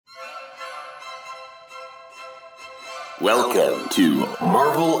Welcome to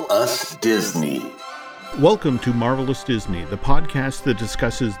Marvel Us Disney. Welcome to Marvelous Disney, the podcast that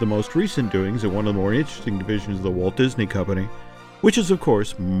discusses the most recent doings in one of the more interesting divisions of the Walt Disney Company, which is, of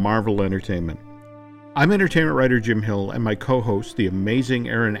course, Marvel Entertainment. I'm entertainment writer Jim Hill, and my co-host, the amazing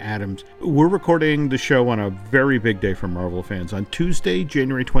Aaron Adams. We're recording the show on a very big day for Marvel fans, on Tuesday,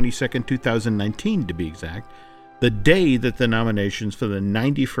 January 22nd, 2019 to be exact, the day that the nominations for the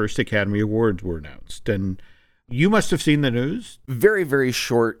 91st Academy Awards were announced. And you must have seen the news. Very, very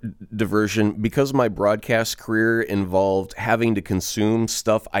short diversion. Because my broadcast career involved having to consume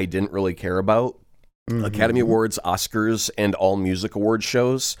stuff I didn't really care about, Academy Awards, Oscars, and all music award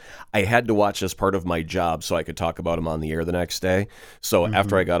shows, I had to watch as part of my job so I could talk about them on the air the next day. So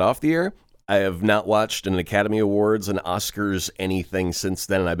after I got off the air, I have not watched an Academy Awards, an Oscars, anything since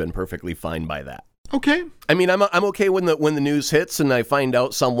then, and I've been perfectly fine by that. Okay. I mean, I'm okay when the news hits and I find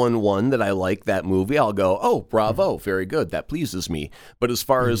out someone won that I like that movie. I'll go, oh, bravo, very good. That pleases me. But as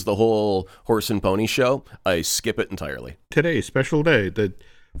far as the whole horse and pony show, I skip it entirely. Today, special day, the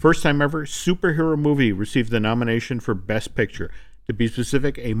first time ever superhero movie received the nomination for Best Picture. To be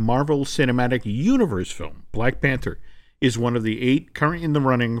specific, a Marvel Cinematic Universe film, Black Panther, is one of the 8 currently in the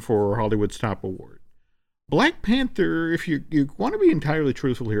running for Hollywood's top award. Black Panther, if you want to be entirely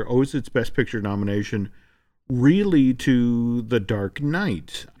truthful here, owes its Best Picture nomination really to The Dark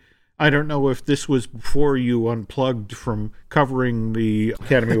Knight. I don't know if this was before you unplugged from covering the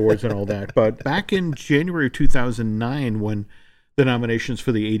Academy Awards and all that, but back in January 2009, when the nominations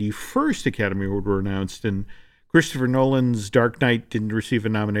for the 81st Academy Award were announced, and Christopher Nolan's Dark Knight didn't receive a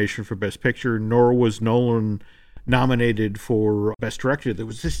nomination for Best Picture, nor was Nolan nominated for Best Director. There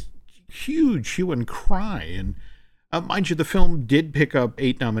was this huge hue and cry, and mind you, the film did pick up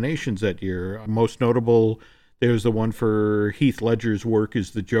 8 nominations that year. Most notable, there was the one for Heath Ledger's work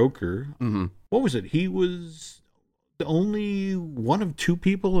as the Joker. What was it? He was the only one of 2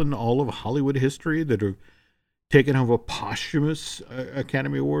 people in all of Hollywood history that have taken home a posthumous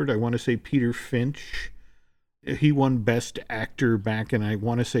Academy Award. I want to say Peter Finch. He won Best Actor back in, I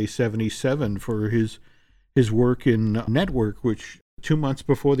want to say, 77 for his work in Network, which 2 months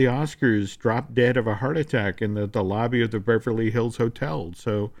before the Oscars dropped dead of a heart attack in the lobby of the Beverly Hills Hotel.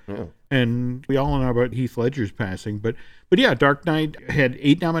 So, and we all know about Heath Ledger's passing, but yeah, Dark Knight had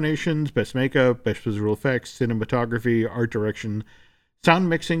 8 nominations: Best Makeup, Best Visual Effects, Cinematography, Art Direction, Sound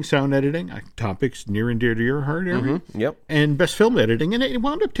Mixing, Sound Editing, topics near and dear to your heart, Aaron. And Best Film Editing, and it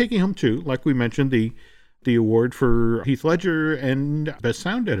wound up taking home 2, like we mentioned, the award for Heath Ledger and Best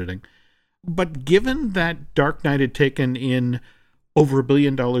Sound Editing. But given that Dark Knight had taken in over $1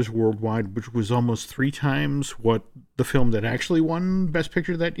 billion worldwide, which was almost 3 times what the film that actually won Best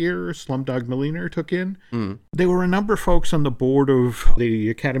Picture that year, Slumdog Millionaire, took in. There were a number of folks on the board of the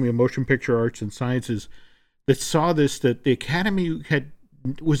Academy of Motion Picture Arts and Sciences that saw this, that the Academy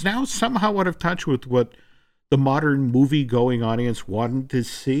was now somehow out of touch with what the modern movie-going audience wanted to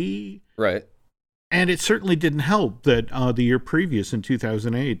see. Right. And it certainly didn't help that the year previous, in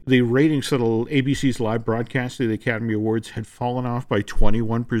 2008, the ratings for ABC's live broadcast of the Academy Awards had fallen off by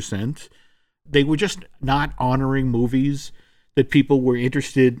 21%. They were just not honoring movies that people were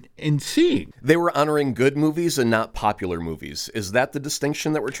interested in seeing. They were honoring good movies and not popular movies. Is that the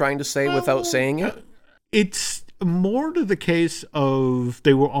distinction that we're trying to say without saying it? It's more to the case of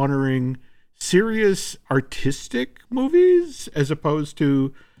they were honoring serious artistic movies as opposed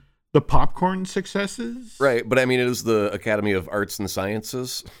to the popcorn successes. Right, but I mean, it is the Academy of Arts and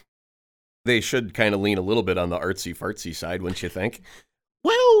Sciences. They should kind of lean a little bit on the artsy-fartsy side, wouldn't you think?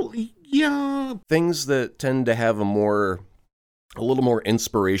 Well, yeah. Things that tend to have a little more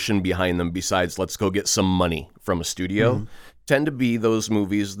inspiration behind them besides let's go get some money from a studio tend to be those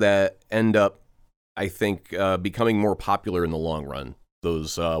movies that end up, I think, becoming more popular in the long run.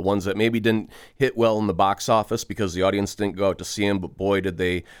 Those ones that maybe didn't hit well in the box office because the audience didn't go out to see them, but boy, did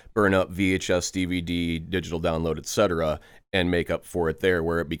they burn up VHS, DVD, digital download, etc., and make up for it there,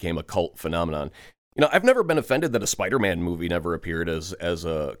 where it became a cult phenomenon. You know, I've never been offended that a Spider-Man movie never appeared as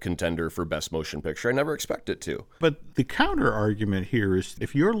a contender for Best Motion Picture. I never expected it to. But the counter argument here is,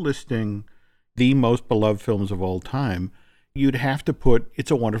 if you're listing the most beloved films of all time, you'd have to put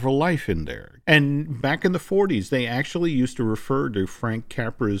It's a Wonderful Life in there. And back in the 40s, they actually used to refer to Frank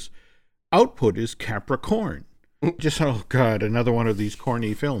Capra's output as Capricorn. Just, oh God, another one of these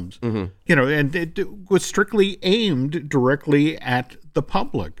corny films. You know, and it was strictly aimed directly at the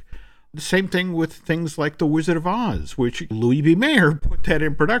public. The same thing with things like The Wizard of Oz, which Louis B. Mayer put that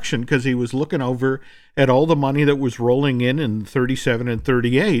in production because he was looking over at all the money that was rolling in 37 and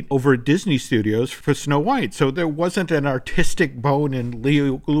 38 over at Disney Studios for Snow White. So there wasn't an artistic bone in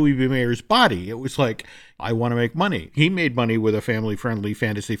Louis B. Mayer's body. It was like, I want to make money. He made money with a family-friendly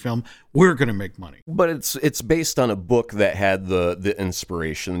fantasy film. We're going to make money. But it's based on a book that had the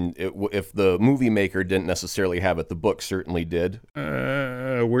inspiration. If the movie maker didn't necessarily have it, the book certainly did.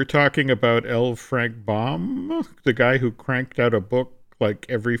 We're talking about L. Frank Baum, the guy who cranked out a book like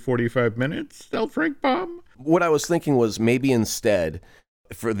every 45 minutes. L. Frank Baum? What I was thinking was maybe instead,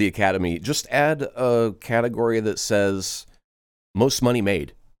 for the Academy, just add a category that says most money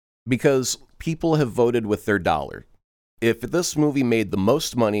made. Because people have voted with their dollar. If this movie made the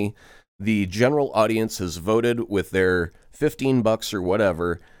most money, the general audience has voted with their $15 or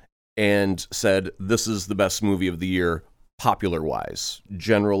whatever and said, this is the best movie of the year, popular-wise.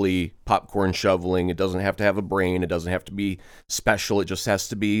 Generally, popcorn shoveling, it doesn't have to have a brain, it doesn't have to be special, it just has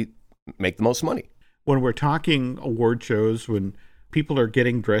to make the most money. When we're talking award shows, when people are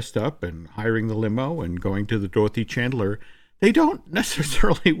getting dressed up and hiring the limo and going to the Dorothy Chandler, they don't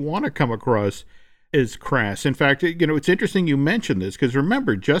necessarily want to come across as crass. In fact, it's interesting you mentioned this because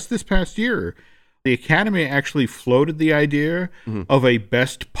remember, just this past year, the Academy actually floated the idea of a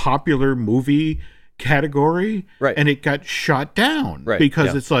best popular movie category, right, and it got shot down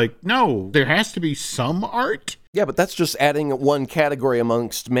because it's like, no, there has to be some art. Yeah, but that's just adding one category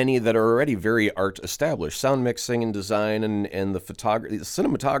amongst many that are already very art established. Sound mixing and design and the photography, the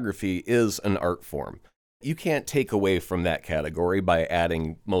cinematography is an art form. You can't take away from that category by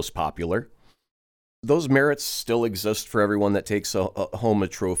adding most popular. Those merits still exist for everyone that takes home a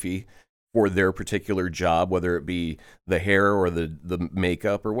trophy for their particular job, whether it be the hair or the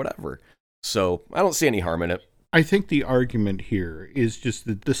makeup or whatever. So I don't see any harm in it. I think the argument here is just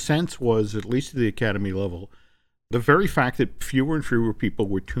that the sense was, at least at the Academy level, the very fact that fewer and fewer people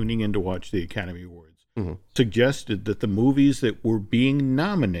were tuning in to watch the Academy Awards suggested that the movies that were being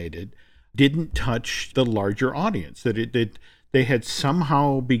nominated didn't touch the larger audience, that they had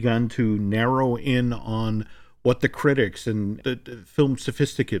somehow begun to narrow in on what the critics and the film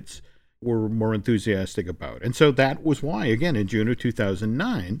sophisticates were more enthusiastic about. And so that was why, again, in June of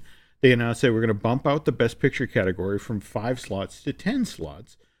 2009, they announced they were going to bump out the Best Picture category from 5 slots to 10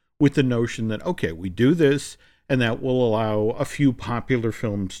 slots with the notion that, okay, we do this, and that will allow a few popular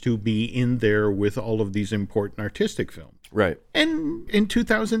films to be in there with all of these important artistic films. Right. And in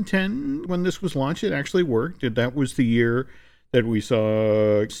 2010, when this was launched, it actually worked. That was the year that we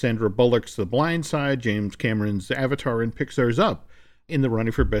saw Sandra Bullock's The Blind Side, James Cameron's Avatar, and Pixar's Up in the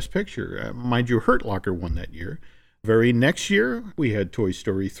running for Best Picture. Mind you, Hurt Locker won that year. Very next year, we had Toy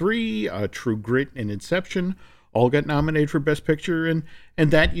Story 3, True Grit, and Inception all got nominated for Best Picture. And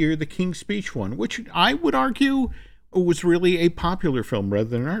that year, The King's Speech won, which I would argue was really a popular film rather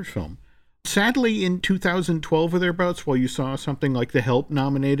than an art film. Sadly, in 2012 or thereabouts, while you saw something like The Help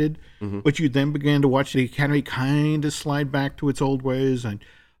nominated, but you then began to watch the Academy kind of slide back to its old ways. And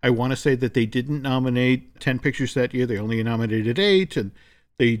I want to say that they didn't nominate 10 pictures that year. They only nominated 8, and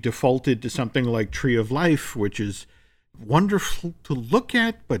they defaulted to something like Tree of Life, which is wonderful to look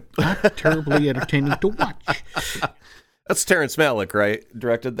at, but not terribly entertaining to watch. That's Terrence Malick, right?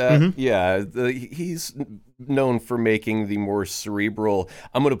 Directed that? Yeah, he's known for making the more cerebral,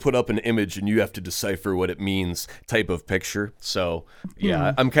 I'm going to put up an image and you have to decipher what it means type of picture. So,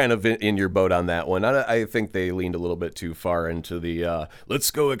 yeah, I'm kind of in your boat on that one. I think they leaned a little bit too far into the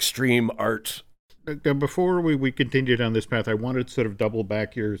let's go extreme art. Before we continued on this path, I wanted to sort of double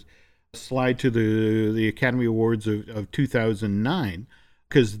back your slide to the Academy Awards of 2009,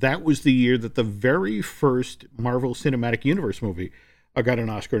 because that was the year that the very first Marvel Cinematic Universe movie got an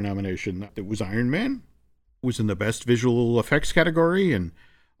Oscar nomination. It was Iron Man. It was in the Best Visual Effects category. And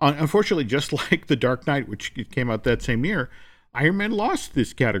unfortunately, just like The Dark Knight, which came out that same year, Iron Man lost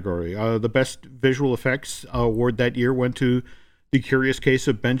this category. The Best Visual Effects award that year went to The Curious Case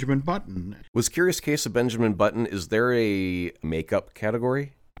of Benjamin Button. Was Curious Case of Benjamin Button, is there a makeup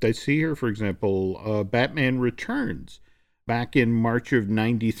category? I see here, for example, Batman Returns back in March of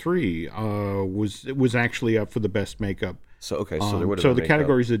 '93 was actually up for the best makeup. So okay, so there would have so been the makeup.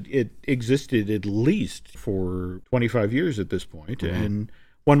 categories it existed at least for 25 years at this point, and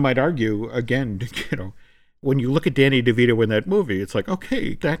one might argue again, when you look at Danny DeVito in that movie, it's like,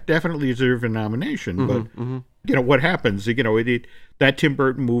 okay, that definitely deserved a nomination, but what happens? That Tim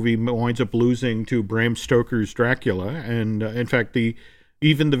Burton movie winds up losing to Bram Stoker's Dracula, and in fact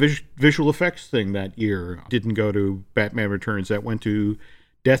even the visual effects thing that year didn't go to Batman Returns. That went to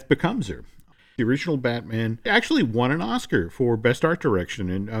Death Becomes Her. The original Batman actually won an Oscar for Best Art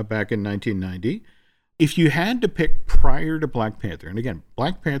Direction back in 1990. If you had to pick prior to Black Panther, and again,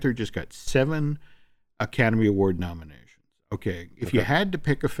 Black Panther just got 7 Academy Award nominations. Okay, if you had to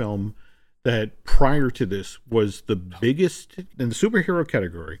pick a film that prior to this was the biggest in the superhero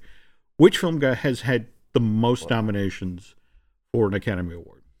category, which film has had the most nominations for an Academy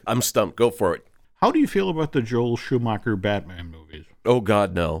Award? I'm stumped. Go for it. How do you feel about the Joel Schumacher Batman movies? Oh,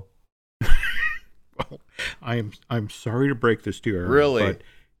 God, no. Well, I'm sorry to break this to you, Aaron, Really? but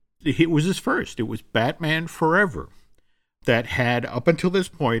it was his first. It was Batman Forever that had, up until this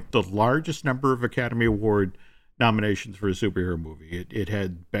point, the largest number of Academy Award nominations for a superhero movie. It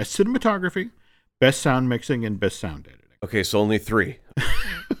had Best Cinematography, Best Sound Mixing, and Best Sound Editing. Okay, so only 3.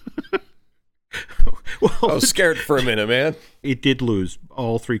 Well, I was scared for a minute, man. it did lose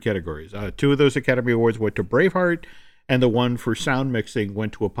all 3 categories. 2 of those Academy Awards went to Braveheart, and the one for sound mixing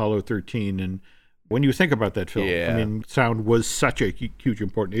went to Apollo 13. And when you think about that film, Yeah. I mean, sound was such a huge,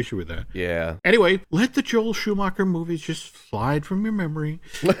 important issue with that. Yeah. Anyway, let the Joel Schumacher movies just slide from your memory.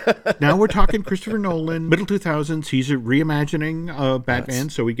 Now we're talking Christopher Nolan, middle 2000s. He's reimagining Batman,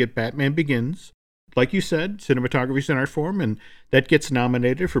 so we get Batman Begins. Like you said, cinematography's an art form, and that gets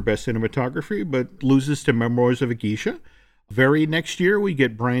nominated for Best Cinematography, but loses to Memoirs of a Geisha. Very next year, we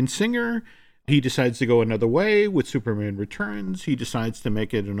get Bryan Singer. He decides to go another way with Superman Returns. He decides to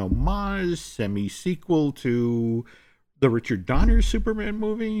make it an homage, semi-sequel to the Richard Donner Superman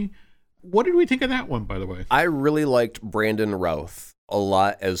movie. What did we think of that one, by the way? I really liked Brandon Routh a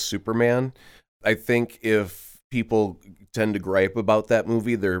lot as Superman. I think if people tend to gripe about that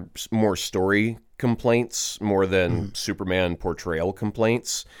movie, they're more story complaints more than Superman portrayal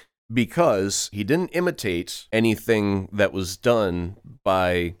complaints, because he didn't imitate anything that was done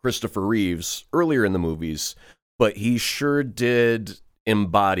by Christopher Reeves earlier in the movies, but he sure did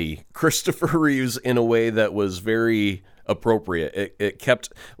embody Christopher Reeves in a way that was very appropriate. It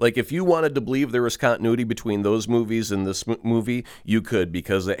kept, like, if you wanted to believe there was continuity between those movies and this movie, you could,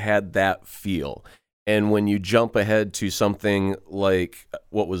 because it had that feel. And when you jump ahead to something like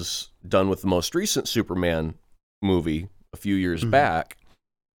what was done with the most recent Superman movie a few years back,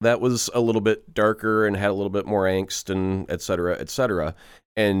 that was a little bit darker and had a little bit more angst and et cetera, et cetera.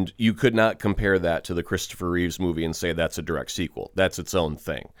 And you could not compare that to the Christopher Reeves movie and say that's a direct sequel. That's its own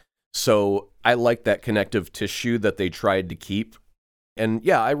thing. So I like that connective tissue that they tried to keep. And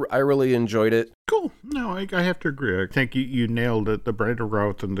yeah, I really enjoyed it. Cool. No, I have to agree. I think you nailed it. The Brandon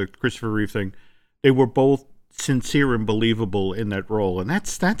Routh and the Christopher Reeve thing. They were both sincere and believable in that role. And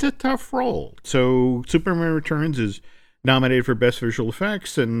that's a tough role. So Superman Returns is nominated for Best Visual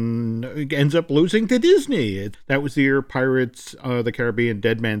Effects and ends up losing to Disney. That was the year Pirates of the Caribbean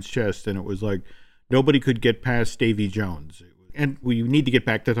Dead Man's Chest, and it was like nobody could get past Davy Jones. And we need to get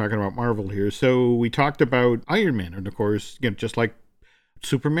back to talking about Marvel here. So we talked about Iron Man, and of course, just like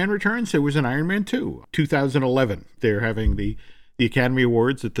Superman Returns, there was an Iron Man 2. 2011, they're having the Academy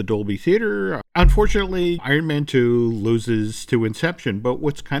Awards at the Dolby Theater. Unfortunately, Iron Man 2 loses to Inception, but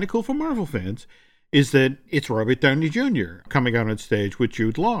what's kind of cool for Marvel fans is that it's Robert Downey Jr. coming out on stage with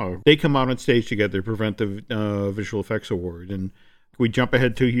Jude Law. They come out on stage together to present the Visual Effects Award. And we jump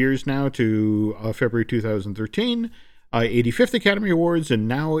ahead 2 years now to February 2013, 85th Academy Awards, and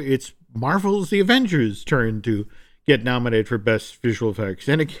now it's Marvel's The Avengers' turn to get nominated for Best Visual Effects.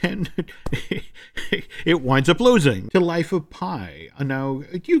 And again, it winds up losing to Life of Pi. Now,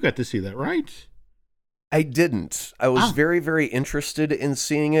 you got to see that, right? I didn't. I was very, very interested in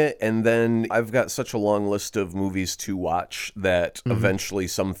seeing it, and then I've got such a long list of movies to watch that eventually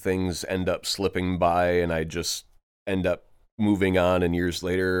some things end up slipping by, and I just end up moving on, and years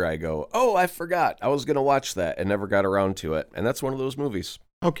later I go, oh, I forgot. I was going to watch that and never got around to it, and that's one of those movies.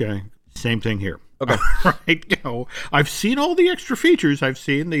 Okay, same thing here. Okay. Right, I've seen all the extra features. I've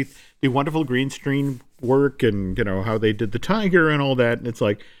seen the wonderful green screen work and, how they did the tiger and all that, and it's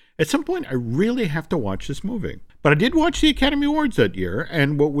like, at some point, I really have to watch this movie. But I did watch the Academy Awards that year,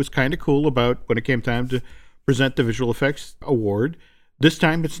 and what was kind of cool about when it came time to present the Visual Effects Award, this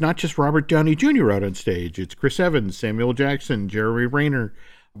time it's not just Robert Downey Jr. out on stage. It's Chris Evans, Samuel Jackson, Jeremy Renner,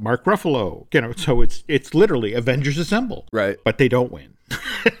 Mark Ruffalo. So it's literally Avengers Assemble. Right. But they don't win.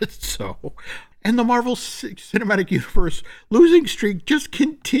 And the Marvel Cinematic Universe losing streak just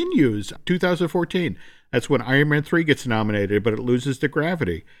continues. 2014, that's when Iron Man 3 gets nominated, but it loses to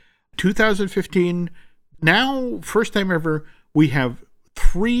Gravity. 2015, now, first time ever, we have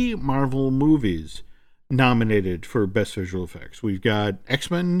 3 Marvel movies nominated for Best Visual Effects. We've got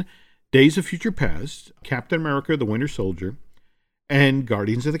X-Men, Days of Future Past, Captain America, The Winter Soldier, and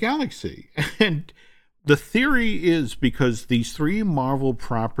Guardians of the Galaxy. And The theory is because these three Marvel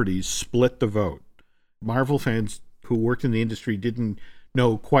properties split the vote. Marvel fans who worked in the industry didn't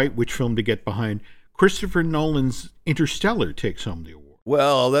know quite which film to get behind. Christopher Nolan's Interstellar takes home the award.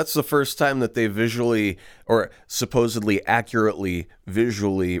 Well, that's the first time that they visually, or supposedly accurately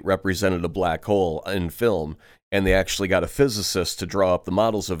visually represented a black hole in film, and they actually got a physicist to draw up the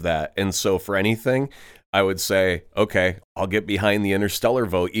models of that. And so for anything, I would say, okay, I'll get behind the Interstellar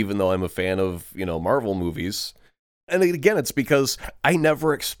vote, even though I'm a fan of, Marvel movies. And again, it's because I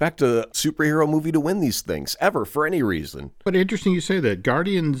never expect a superhero movie to win these things, ever, for any reason. But interesting you say that.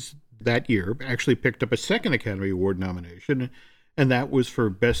 Guardians that year actually picked up a second Academy Award nomination, and that was for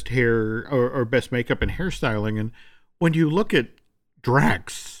best hair or best makeup and hairstyling. And when you look at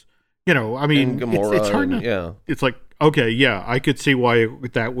Drax, and Gamora, it's hard to, it's like, okay, yeah, I could see why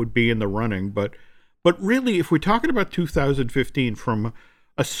that would be in the running. But really, if we're talking about 2015 from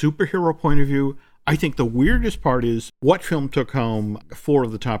a superhero point of view, I think the weirdest part is what film took home 4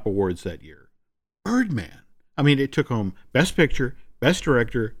 of the top awards that year. Birdman. It took home Best Picture, Best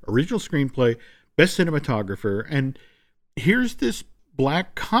Director, Original Screenplay, Best Cinematographer, and here's this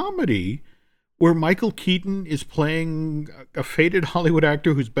black comedy where Michael Keaton is playing a faded Hollywood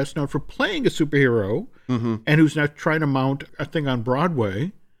actor who's best known for playing a superhero and who's now trying to mount a thing on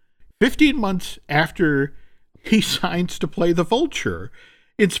Broadway 15 months after he signs to play the Vulture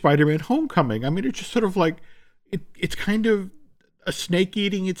in Spider-Man Homecoming. It's just sort of like, it's kind of a snake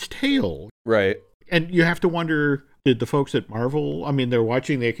eating its tail. Right. And you have to wonder, did the folks at Marvel, they're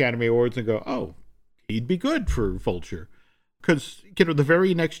watching the Academy Awards and go, oh, he'd be good for Vulture. Because, the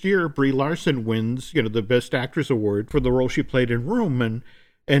very next year, Brie Larson wins, the Best Actress Award for the role she played in Room.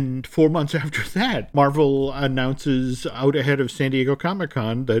 And 4 months after that, Marvel announces out ahead of San Diego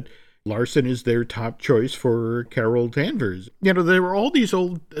Comic-Con that Larson is their top choice for Carol Danvers. There were all these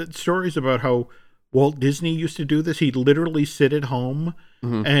old stories about how Walt Disney used to do this. He'd literally sit at home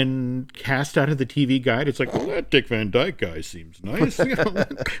and cast out of the TV guide. It's like, well, that Dick Van Dyke guy seems nice.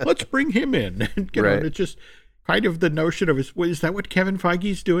 Let's bring him in. And, right. It's just kind of the notion of, is that what Kevin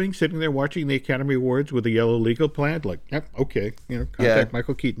Feige's doing? Sitting there watching the Academy Awards with a yellow legal pad? Like, yep, okay, contact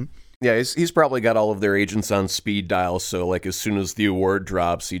Michael Keaton. Yeah, he's probably got all of their agents on speed dial, so like as soon as the award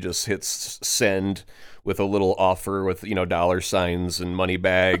drops, he just hits send with a little offer with, dollar signs and money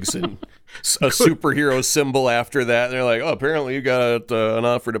bags and a superhero symbol after that. And they're like, oh, apparently you got an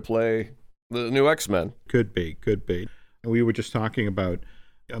offer to play the new X-Men. Could be. We were just talking about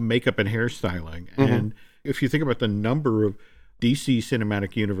makeup and hairstyling. And if you think about the number of DC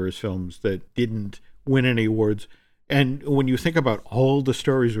Cinematic Universe films that didn't win any awards, and when you think about all the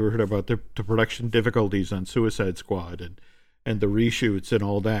stories we heard about the production difficulties on Suicide Squad and the reshoots and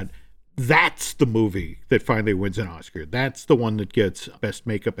all that, that's the movie that finally wins an Oscar. That's the one that gets best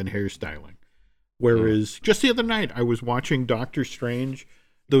makeup and hairstyling. Whereas just the other night, I was watching Doctor Strange,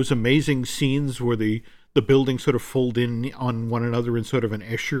 those amazing scenes where the buildings sort of fold in on one another in sort of an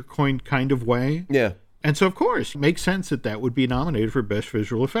Escher kind of way. Yeah. And so, of course, it makes sense that would be nominated for best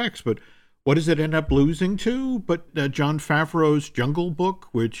visual effects. But what does it end up losing to? But Jon Favreau's Jungle Book,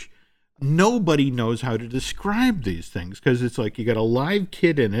 which nobody knows how to describe these things, because it's like you got a live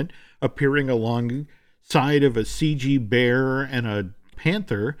kid in it appearing alongside of a CG bear and a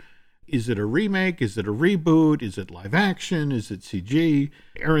panther. Is it a remake? Is it a reboot? Is it live action? Is it CG?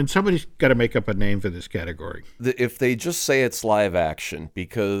 Aaron, somebody's got to make up a name for this category. If they just say it's live action,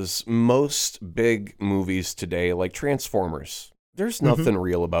 because most big movies today, like Transformers, there's nothing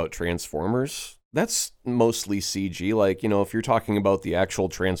real about Transformers. That's mostly CG. Like, if you're talking about the actual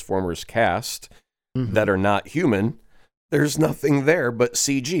Transformers cast that are not human, there's nothing there but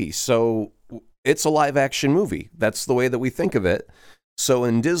CG. So it's a live action movie. That's the way that we think of it. So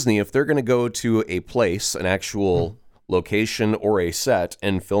in Disney, if they're going to go to a place, an actual location or a set,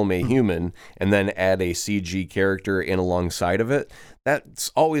 and film a human and then add a CG character in alongside of it, that's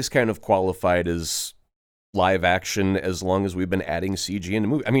always kind of qualified as live action as long as we've been adding CG in the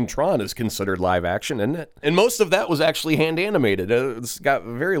movie. Tron is considered live action, isn't it? And most of that was actually hand animated. It's got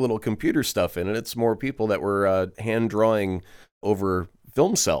very little computer stuff in it. It's more people that were hand drawing over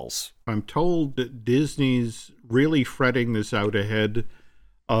film cells. I'm told that Disney's really fretting this out ahead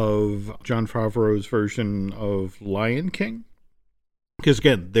of Jon Favreau's version of Lion King. Because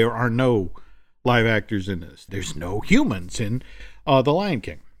again, there are no live actors in this. There's no humans in The Lion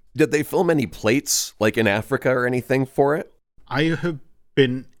King. Did they film any plates, like in Africa or anything for it? I have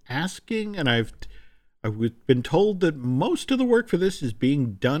been asking, and I've been told that most of the work for this is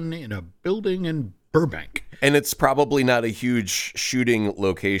being done in a building in Burbank. And it's probably not a huge shooting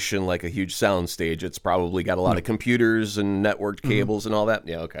location, like a huge sound stage. It's probably got a lot of computers and networked cables and all that.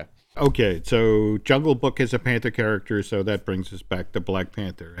 Yeah, okay. Okay, so Jungle Book is a Panther character, so that brings us back to Black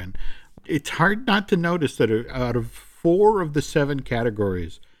Panther. And it's hard not to notice that out of 4 of the 7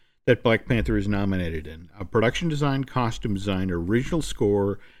 categories that Black Panther is nominated in, a production design, costume design, original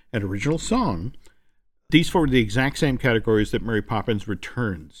score, and original song, these 4 are the exact same categories that Mary Poppins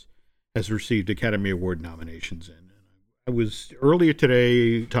Returns has received Academy Award nominations in. And I was earlier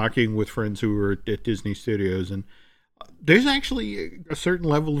today talking with friends who were at Disney Studios, and there's actually a certain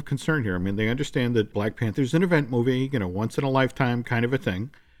level of concern here. I mean, they understand that Black Panther's an event movie, once in a lifetime kind of a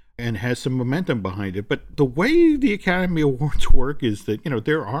thing, and has some momentum behind it. But the way the Academy Awards work is that,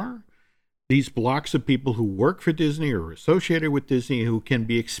 there are these blocks of people who work for Disney or are associated with Disney who can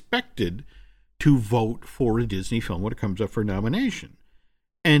be expected to vote for a Disney film when it comes up for nomination.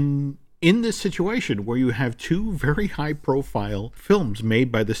 And in this situation where you have 2 very high-profile films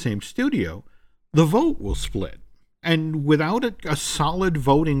made by the same studio, the vote will split. And without a solid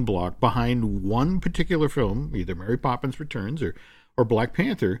voting block behind one particular film, either Mary Poppins Returns or Black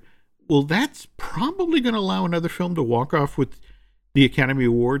Panther, well, that's probably going to allow another film to walk off with the Academy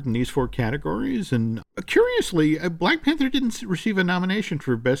Award in these 4 categories. And curiously, Black Panther didn't receive a nomination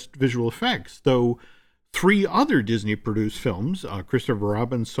for Best Visual Effects, though 3 other Disney-produced films, Christopher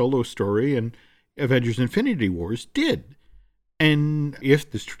Robin's Solo Story and Avengers Infinity Wars, did. And if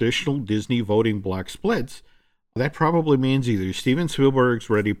this traditional Disney voting block splits, that probably means either Steven Spielberg's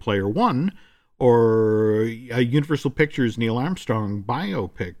Ready Player One or Universal Pictures' Neil Armstrong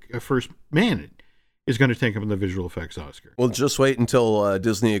biopic, First Man, is going to take him the visual effects Oscar. Well, just wait until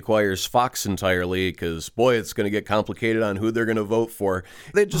Disney acquires Fox entirely, because, boy, it's going to get complicated on who they're going to vote for.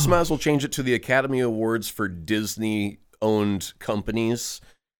 They just might as well change it to the Academy Awards for Disney-owned companies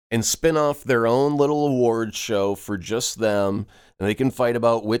and spin off their own little award show for just them. And they can fight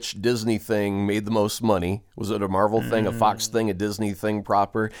about which Disney thing made the most money. Was it a Marvel thing, a Fox thing, a Disney thing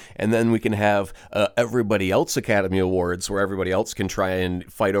proper? And then we can have everybody else Academy Awards where everybody else can try and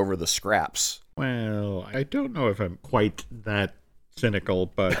fight over the scraps. Well, I don't know if I'm quite that cynical,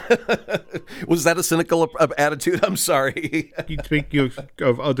 but... Was that a cynical attitude? I'm sorry. Speaking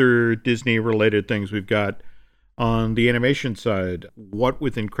of other Disney-related things, we've got on the animation side, what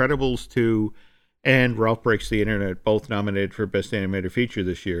with Incredibles 2 and Ralph Breaks the Internet, both nominated for Best Animated Feature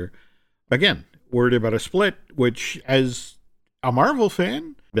this year. Again, worried about a split, which, as a Marvel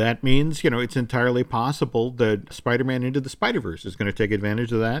fan, that means, it's entirely possible that Spider-Man Into the Spider-Verse is going to take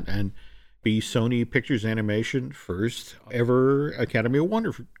advantage of that and be Sony Pictures Animation first ever Academy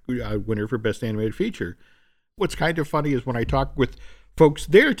Award winner for Best Animated Feature. What's kind of funny is when I talked with folks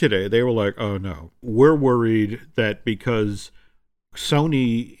there today, they were like, oh no, we're worried that because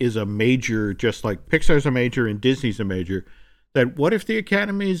Sony is a major, just like Pixar's a major and Disney's a major, that what if the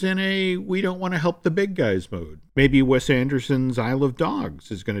Academy's in a we don't want to help the big guys mode? Maybe Wes Anderson's Isle of Dogs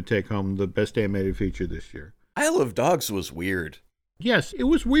is going to take home the Best Animated Feature this year. Isle of Dogs was weird. Yes, it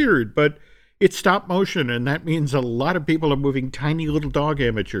was weird, but it's stop motion, and that means a lot of people are moving tiny little dog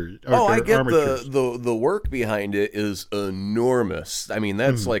amateurs. I get the work behind it is enormous. I mean,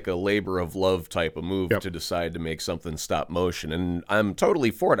 that's like a labor of love type of move to decide to make something stop motion, and I'm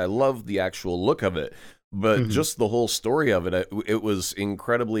totally for it. I love the actual look of it, but just the whole story of it, it was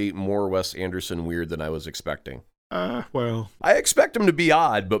incredibly more Wes Anderson weird than I was expecting. Well, I expect him to be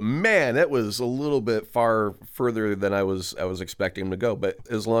odd, but man, it was a little bit further than I was expecting him to go. But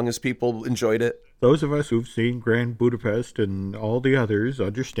as long as people enjoyed it, those of us who've seen Grand Budapest and all the others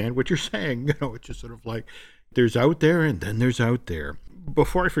understand what you're saying. It's just sort of like there's out there and then there's out there.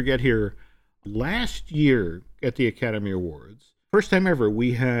 Before I forget here, last year at the Academy Awards, first time ever,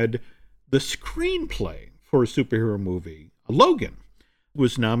 we had the screenplay for a superhero movie, Logan,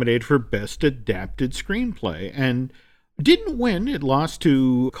 was nominated for Best Adapted Screenplay and didn't win. It lost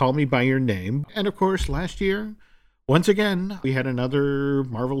to Call Me By Your Name. And of course, last year, once again, we had another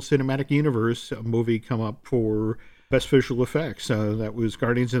Marvel Cinematic Universe movie come up for Best Visual Effects. That was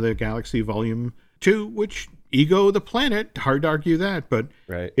Guardians of the Galaxy Volume 2, which Ego the Planet, hard to argue that, but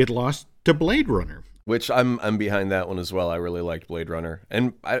It lost to Blade Runner. Which I'm behind that one as well. I really liked Blade Runner.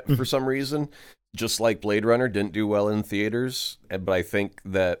 And for some reason, just like Blade Runner didn't do well in theaters, but I think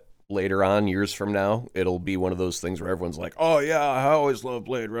that later on, years from now, it'll be one of those things where everyone's like, oh yeah, I always love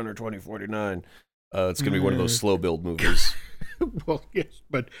Blade Runner 2049. It's going to be one of those slow build movies. Well, yes,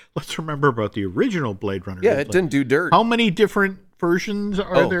 but let's remember about the original Blade Runner. Yeah, it didn't do dirt. How many different versions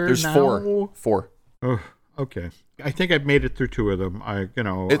are there there's now? Four. Oh, okay. I think I've made it through 2 of them.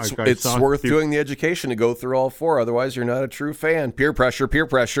 It's worth doing the education to go through all 4. Otherwise, you're not a true fan. Peer pressure.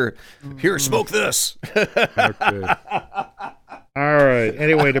 Here, smoke this. Okay. All right.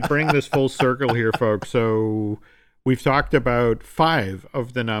 Anyway, to bring this full circle here, folks. So We've talked about 5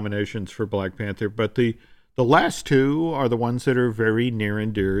 of the nominations for Black Panther, but the last 2 are the ones that are very near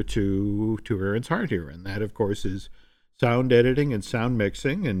and dear to Aaron's heart here, and that, of course, is sound editing and sound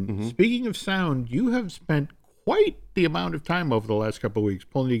mixing. And speaking of sound, you have spent quite the amount of time over the last couple of weeks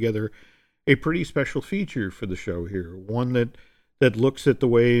pulling together a pretty special feature for the show here, one that looks at the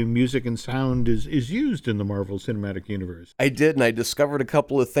way music and sound is used in the Marvel Cinematic Universe. I did, and I discovered a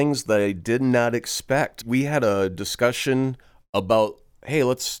couple of things that I did not expect. We had a discussion about, hey,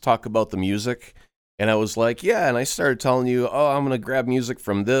 let's talk about the music. And I was like, yeah, and I started telling you, I'm going to grab music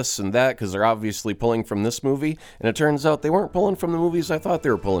from this and that because they're obviously pulling from this movie. And it turns out they weren't pulling from the movies I thought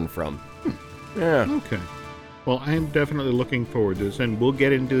they were pulling from. Yeah. Okay. Well, I am definitely looking forward to this, and we'll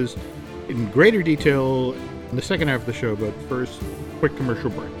get into this in greater detail in the second half of the show, but first, quick commercial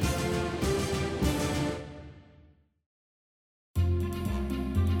break.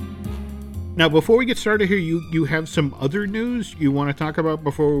 Now, before we get started here, you have some other news you want to talk about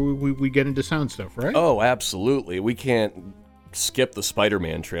before we get into sound stuff, right? Oh, absolutely. We can't skip the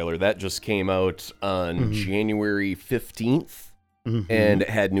Spider-Man trailer. That just came out on January 15th, and it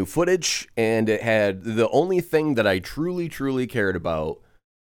had new footage, and it had the only thing that I truly, truly cared about.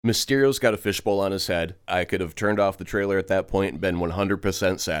 Mysterio's got a fishbowl on his head. I could have turned off the trailer at that point and been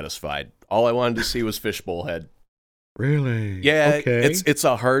 100% satisfied. All I wanted to see was fishbowl head. Really? Yeah, okay. It's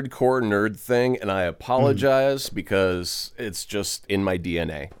a hardcore nerd thing, and I apologize because it's just in my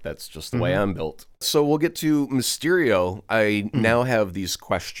DNA. That's just the way I'm built. So we'll get to Mysterio. I now have these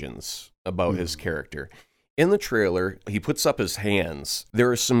questions about his character. In the trailer, he puts up his hands.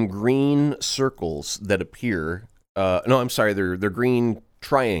 There are some green circles that appear. They're green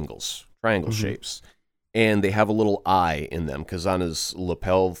triangles, shapes. And they have a little eye in them, because on his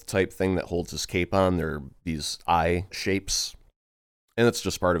lapel type thing that holds his cape on, there are these eye shapes. And that's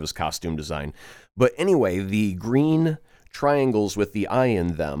just part of his costume design. But anyway, the green triangles with the eye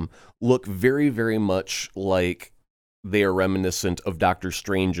in them look very, very much like they are reminiscent of Doctor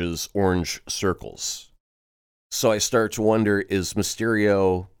Strange's orange circles. So I start to wonder, is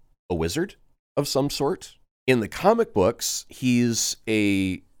Mysterio a wizard of some sort? In the comic books, he's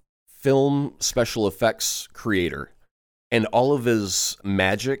a film special effects creator, and all of his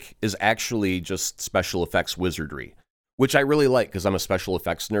magic is actually just special effects wizardry, which I really like because I'm a special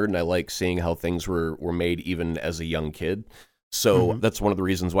effects nerd and I like seeing how things were made even as a young kid. So that's one of the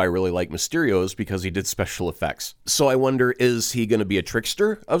reasons why I really like Mysterio, is because he did special effects. So I wonder, is he going to be a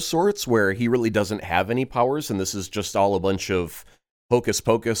trickster of sorts where he really doesn't have any powers and this is just all a bunch of hocus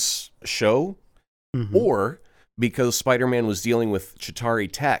pocus show? Or because Spider-Man was dealing with Chitauri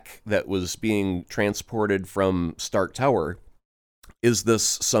tech that was being transported from Stark Tower, is this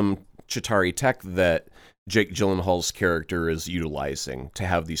some Chitauri tech that Jake Gyllenhaal's character is utilizing to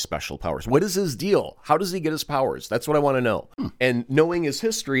have these special powers? What is his deal? How does he get his powers? That's what I want to know. And knowing his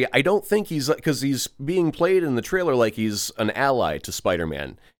history, I don't think because he's being played in the trailer like he's an ally to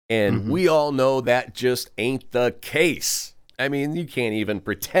Spider-Man. And we all know that just ain't the case. I mean, you can't even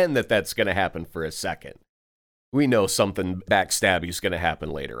pretend that that's going to happen for a second. We know something backstabby is going to happen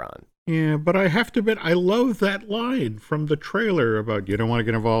later on. Yeah, but I have to admit, I love that line from the trailer about you don't want to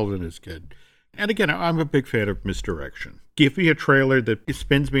get involved in this, kid. And again, I'm a big fan of misdirection. Give me a trailer that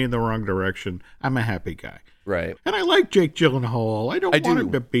spins me in the wrong direction, I'm a happy guy. Right. And I like Jake Gyllenhaal. I don't want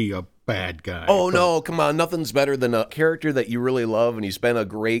him to be a bad guy. Oh, no, come on. Nothing's better than a character that you really love, and he's been a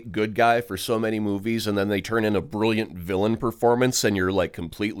great good guy for so many movies, and then they turn in a brilliant villain performance, and you're like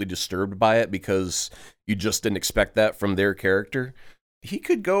completely disturbed by it because you just didn't expect that from their character. He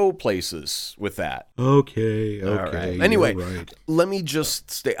could go places with that. Okay. All right. Anyway, let me just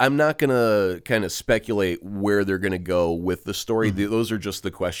stay. I'm not going to kind of speculate where they're going to go with the story. Those are just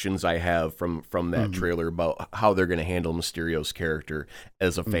the questions I have from that trailer about how they're going to handle Mysterio's character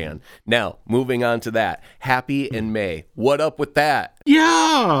as a fan. Now, moving on to that. Happy in May. What up with that?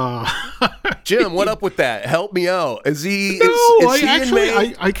 Yeah. Jim, what up with that? Help me out. Is he? No, is he actually,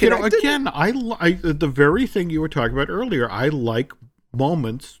 in May? the very thing you were talking about earlier, I like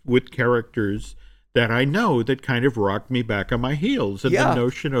moments with characters that I know that kind of rock me back on my heels. And the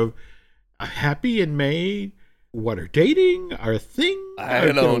notion of Happy in May, what are dating, our thing?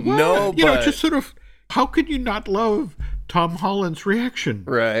 I don't know, but just sort of, how could you not love Tom Holland's reaction?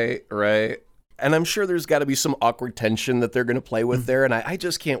 Right. And I'm sure there's got to be some awkward tension that they're going to play with there. And I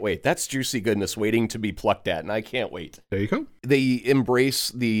just can't wait. That's juicy goodness waiting to be plucked at. And I can't wait. There you go. They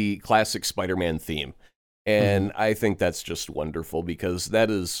embrace the classic Spider-Man theme. And I think that's just wonderful because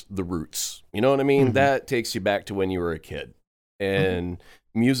that is the roots. You know what I mean? That takes you back to when you were a kid. And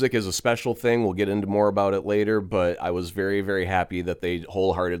music is a special thing. We'll get into more about it later. But I was very, very happy that they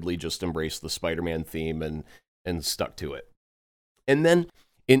wholeheartedly just embraced the Spider-Man theme. And and stuck to it. And then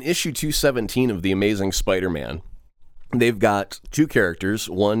in issue 217 of The Amazing Spider-Man, they've got two characters.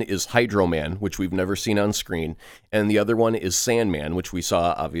 One is Hydro-Man, which we've never seen on screen, and the other one is Sandman, which we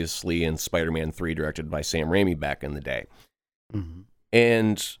saw obviously in Spider-Man 3, directed by Sam Raimi back in the day. Mm-hmm.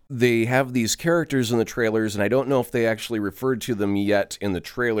 And they have these characters in the trailers, and I don't know if they actually referred to them yet in the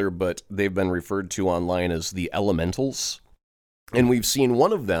trailer, but they've been referred to online as the Elementals. And we've seen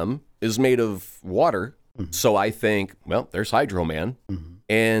one of them is made of water, so I think, well, there's Hydro-Man. Mm-hmm.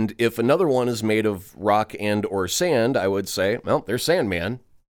 And if another one is made of rock and or sand, I would say, well, there's Sandman.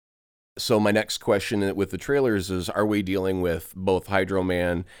 So my next question with the trailers is, are we dealing with both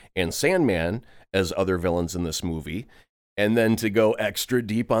Hydro-Man and Sandman as other villains in this movie? And then to go extra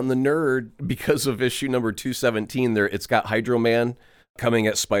deep on the nerd, because of issue number 217, it's got Hydro-Man coming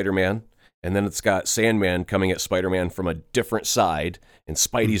at Spider-Man, and then it's got Sandman coming at Spider-Man from a different side, and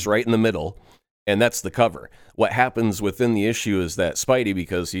Spidey's right in the middle, and that's the cover. What happens within the issue is that Spidey,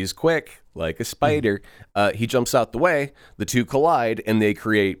 because he's quick, like a spider, he jumps out the way, the two collide, and they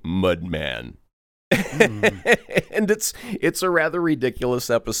create Mudman. And it's a rather ridiculous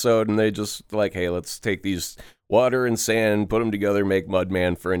episode, and they just like, hey, let's take these water and sand, put them together, make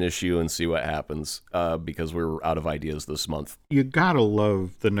Mudman for an issue, and see what happens, because we're out of ideas this month. You gotta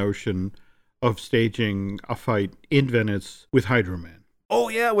love the notion of staging a fight in Venice with Hydro-Man. Oh,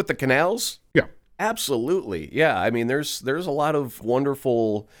 yeah, with the canals? Yeah. Absolutely. Yeah, I mean, there's a lot of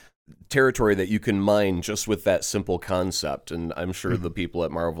wonderful territory that you can mine just with that simple concept, and I'm sure the people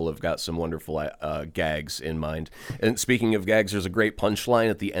at Marvel have got some wonderful gags in mind. And speaking of gags, there's a great punchline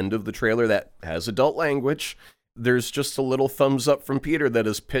at the end of the trailer that has adult language. There's just a little thumbs up from Peter that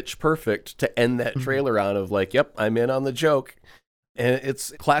is pitch perfect to end that trailer on, of like, yep, I'm in on the joke. And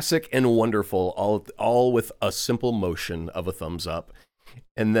it's classic and wonderful, all with a simple motion of a thumbs up.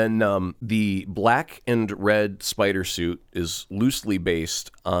 And then the black and red spider suit is loosely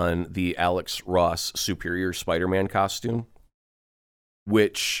based on the Alex Ross Superior Spider-Man costume,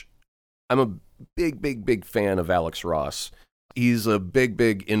 which I'm a big fan of Alex Ross. He's a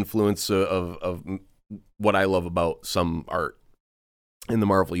big influence of what I love about some art in the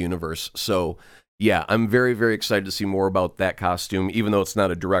Marvel Universe. So, yeah, I'm very excited to see more about that costume. Even though it's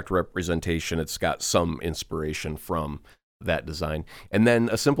not a direct representation, it's got some inspiration from that design. And then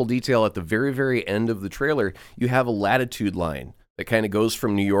a simple detail at the very end of the trailer, you have a latitude line that kind of goes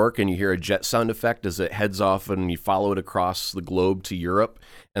from New York, and you hear a jet sound effect as it heads off, and you follow it across the globe to Europe,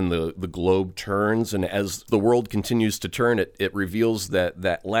 and the globe turns, and as the world continues to turn, it reveals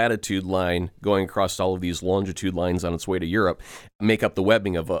that latitude line going across all of these longitude lines on its way to Europe make up the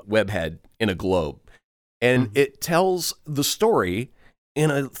webbing of a webhead in a globe. And it tells the story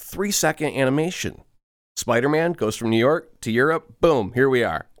in a 3-second animation. Spider-Man goes from New York to Europe. Boom, here we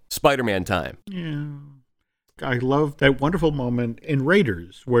are. Spider-Man time. Yeah. I love that wonderful moment in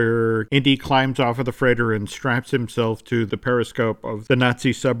Raiders where Indy climbs off of the freighter and straps himself to the periscope of the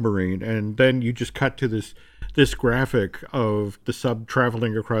Nazi submarine. And then you just cut to this graphic of the sub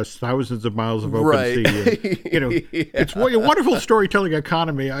traveling across thousands of miles of open sea. And, Yeah. It's a wonderful storytelling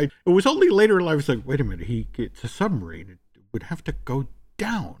economy. It was only later in life I was like, wait a minute, it's a submarine. It would have to go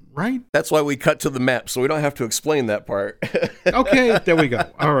down, right? That's why we cut to the map, so we don't have to explain that part. Okay, there we go.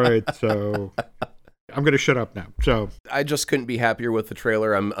 All right, so I'm going to shut up now. So I just couldn't be happier with the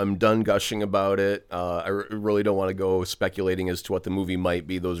trailer. I'm done gushing about it. I really don't want to go speculating as to what the movie might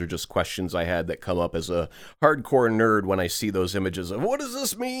be. Those are just questions I had that come up as a hardcore nerd when I see those images of, what does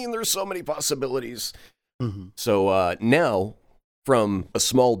this mean? There's so many possibilities. So now, from a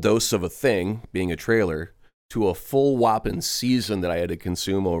small dose of a thing, being a trailer, to a full whopping season that I had to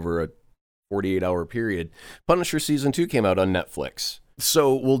consume over a 48-hour period, Punisher Season 2 came out on Netflix.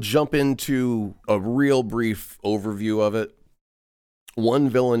 So we'll jump into a real brief overview of it. One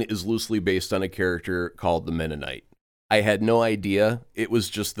villain is loosely based on a character called the Mennonite. I had no idea. It was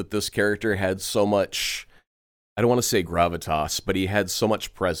just that this character had so much, I don't want to say gravitas, but he had so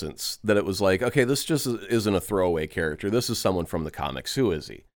much presence that it was like, okay, this just isn't a throwaway character. This is someone from the comics. Who is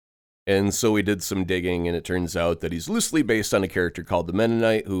he? And so we did some digging, and it turns out that he's loosely based on a character called the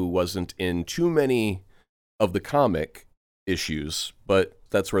Mennonite, who wasn't in too many of the comic issues, but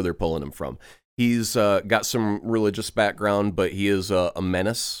that's where they're pulling him from. He's got some religious background, but he is a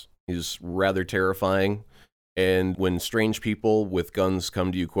menace. He's rather terrifying. And when strange people with guns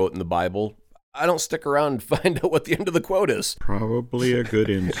come to you, quote in the Bible, I don't stick around and find out what the end of the quote is. Probably a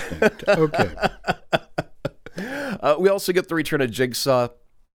good instinct. Okay. We also get the return of Jigsaw.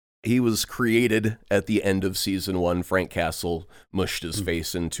 He was created at the end of season 1. Frank Castle mushed his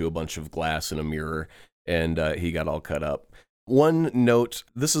face into a bunch of glass in a mirror, and he got all cut up. One note,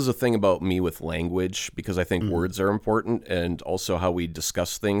 this is a thing about me with language, because I think words are important, and also how we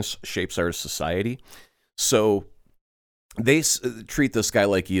discuss things shapes our society. So they treat this guy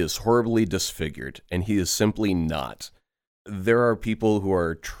like he is horribly disfigured, and he is simply not. There are people who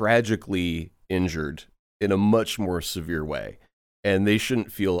are tragically injured in a much more severe way, and they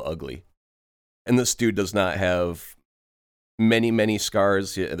shouldn't feel ugly. And this dude does not have many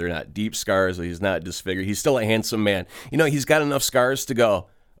scars. They're not deep scars. He's not disfigured. He's still a handsome man. You know, he's got enough scars to go,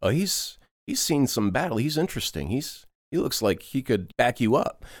 oh, he's seen some battle. He's interesting. He looks like he could back you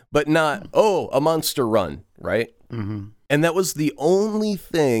up, but not, oh, a monster run, right? Mm-hmm. And that was the only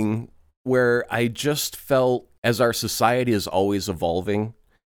thing where I just felt, as our society is always evolving,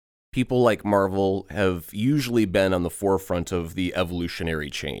 people like Marvel have usually been on the forefront of the evolutionary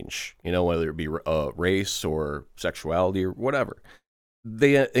change, you know, whether it be race or sexuality or whatever.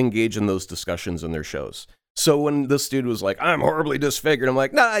 They engage in those discussions in their shows. So when this dude was like, I'm horribly disfigured, I'm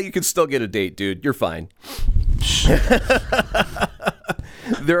like, nah, you can still get a date, dude. You're fine.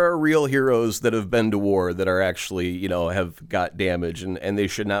 There are real heroes that have been to war that are actually, you know, have got damage, and they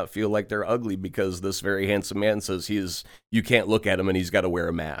should not feel like they're ugly because this very handsome man says you can't look at him and he's got to wear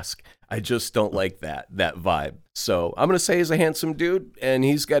a mask. I just don't like that vibe. So I'm going to say he's a handsome dude and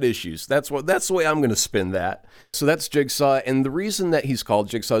he's got issues. That's the way I'm going to spin that. So that's Jigsaw. And the reason that he's called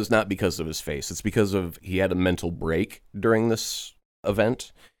Jigsaw is not because of his face. It's because of he had a mental break during this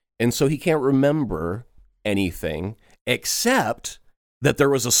event. And so he can't remember anything except that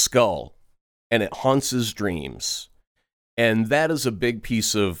there was a skull, and it haunts his dreams. And that is a big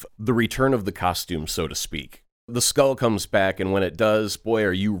piece of the return of the costume, so to speak. The skull comes back, and when it does, boy,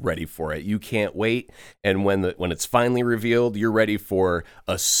 are you ready for it. You can't wait. And when it's finally revealed, you're ready for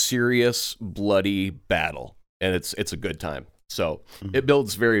a serious, bloody battle. And it's a good time. So it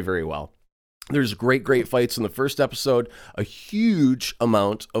builds very, very well. There's great fights in the first episode, a huge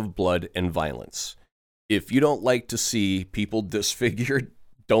amount of blood and violence. If you don't like to see people disfigured,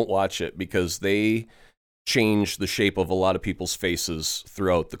 don't watch it, because they change the shape of a lot of people's faces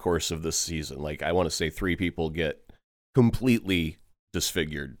throughout the course of this season. Like, I want to say 3 people get completely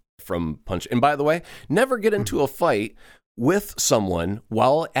disfigured from punch. And by the way, never get into a fight with someone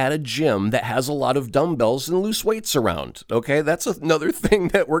while at a gym that has a lot of dumbbells and loose weights around. Okay, that's another thing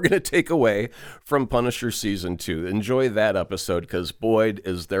that we're going to take away from Punisher Season 2. Enjoy that episode, because boy,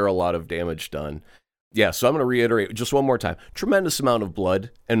 is there a lot of damage done. Yeah, so I'm going to reiterate just one more time. Tremendous amount of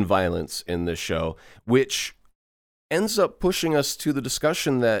blood and violence in this show, which ends up pushing us to the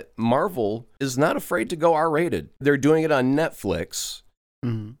discussion that Marvel is not afraid to go R-rated. They're doing it on Netflix,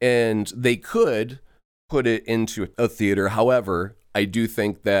 and they could put it into a theater. However, I do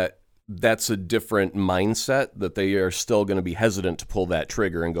think that that's a different mindset, that they are still going to be hesitant to pull that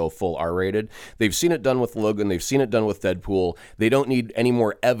trigger and go full R-rated. They've seen it done with Logan. They've seen it done with Deadpool. They don't need any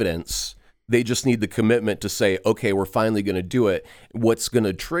more evidence. They just need the commitment to say, okay, we're finally going to do it. What's going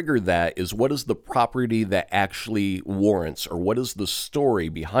to trigger that is, what is the property that actually warrants, or what is the story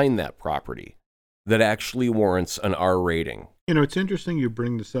behind that property that actually warrants an R rating? You know, it's interesting you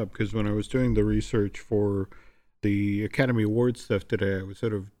bring this up, because when I was doing the research for the Academy Awards stuff today, I was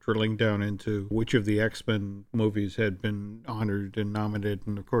sort of drilling down into which of the X-Men movies had been honored and nominated.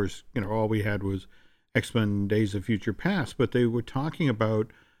 And of course, you know, all we had was X-Men Days of Future Past, but they were talking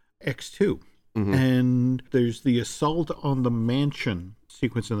about X2. And there's the assault on the mansion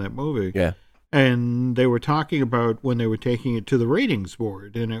sequence in that movie. Yeah. And they were talking about when they were taking it to the ratings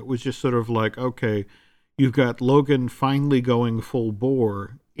board, and it was just sort of like, okay, you've got Logan finally going full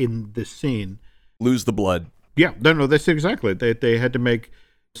bore in this scene. Lose the blood. Yeah, no, that's exactly it. They had to make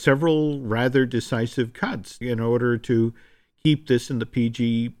several rather decisive cuts in order to keep this in the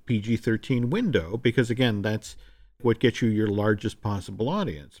PG-13 window, because again, that's what gets you your largest possible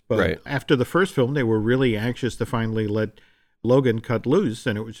audience. But after the first film, they were really anxious to finally let Logan cut loose,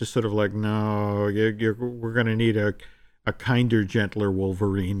 and it was just sort of like, no, we're going to need a kinder, gentler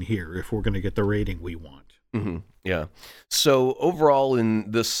Wolverine here if we're going to get the rating we want. Yeah. So overall, in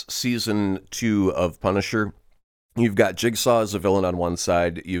this season 2 of Punisher, you've got Jigsaw as a villain on one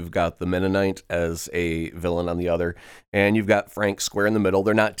side, you've got the Mennonite as a villain on the other, and you've got Frank square in the middle.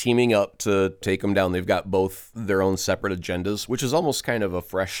 They're not teaming up to take him down. They've got both their own separate agendas, which is almost kind of a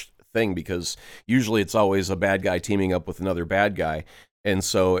fresh thing, because usually it's always a bad guy teaming up with another bad guy. And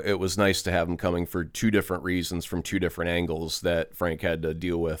so it was nice to have them coming for 2 different reasons from 2 different angles that Frank had to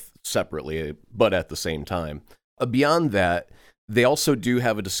deal with separately, but at the same time. Beyond that, they also do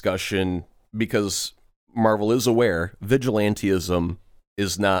have a discussion, because Marvel is aware vigilantism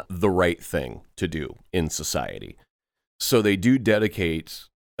is not the right thing to do in society. So they do dedicate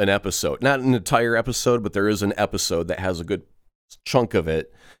an episode, not an entire episode, but there is an episode that has a good chunk of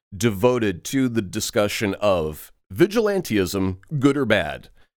it devoted to the discussion of vigilantism, good or bad.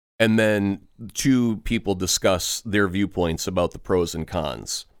 And then two people discuss their viewpoints about the pros and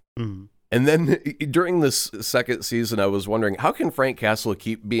cons. Mm-hmm. And then during this second season, I was wondering, how can Frank Castle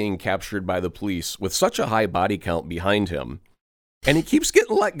keep being captured by the police with such a high body count behind him? And he keeps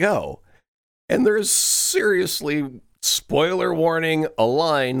getting let go. And there's seriously, spoiler warning, a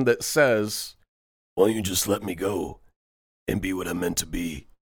line that says, "Why don't you just let me go and be what I'm meant to be?"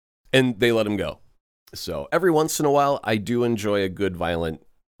 And they let him go. So every once in a while, I do enjoy a good violent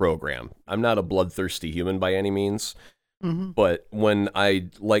program. I'm not a bloodthirsty human by any means. Mm-hmm. But when I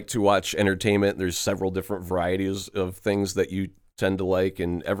like to watch entertainment, there's several different varieties of things that you tend to like.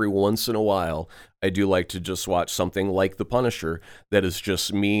 And every once in a while, I do like to just watch something like The Punisher that is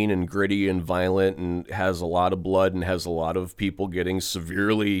just mean and gritty and violent and has a lot of blood and has a lot of people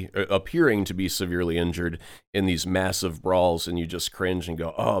appearing to be severely injured in these massive brawls. And you just cringe and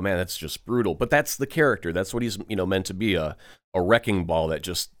go, oh man, that's just brutal. But that's the character. That's what he's, meant to be, a wrecking ball that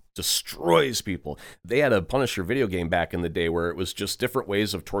just destroys people. They had a Punisher video game back in the day where it was just different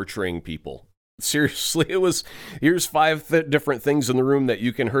ways of torturing people. Seriously, it was, here's 5 different things in the room that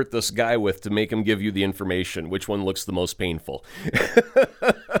you can hurt this guy with to make him give you the information. Which one looks the most painful?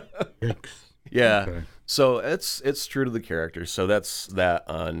 Yeah. Okay. So it's true to the character. So that's that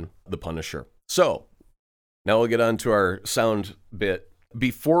on The Punisher. So now we'll get on to our sound bit.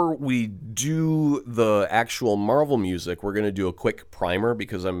 Before we do the actual Marvel music, we're going to do a quick primer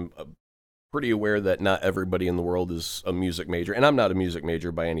because I'm pretty aware that not everybody in the world is a music major. And I'm not a music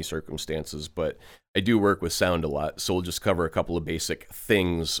major by any circumstances, but I do work with sound a lot. So we'll just cover a couple of basic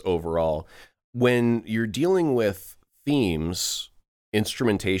things overall. When you're dealing with themes,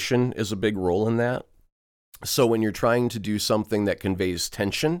 instrumentation is a big role in that. So when you're trying to do something that conveys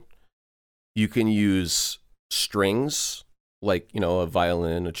tension, you can use strings, like, a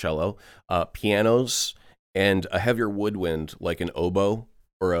violin, a cello, pianos, and a heavier woodwind, like an oboe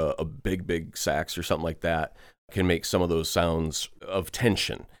or a big sax or something like that, can make some of those sounds of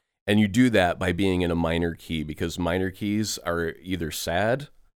tension. And you do that by being in a minor key, because minor keys are either sad,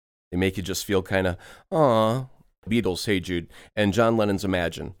 they make you just feel kind of, aw. Beatles' Hey Jude and John Lennon's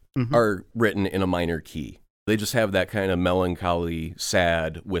Imagine are written in a minor key. They just have that kind of melancholy,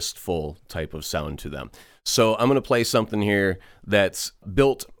 sad, wistful type of sound to them. So I'm going to play something here that's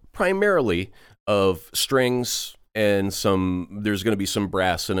built primarily of strings and there's going to be some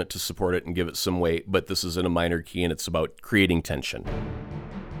brass in it to support it and give it some weight, but this is in a minor key and it's about creating tension.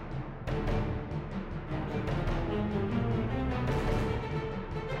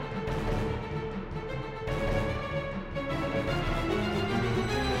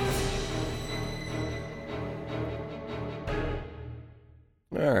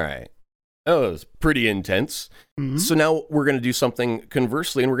 All right. Oh, it was pretty intense. Mm-hmm. So now we're going to do something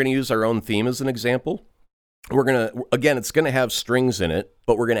conversely, and we're going to use our own theme as an example. We're going to, again, it's going to have strings in it,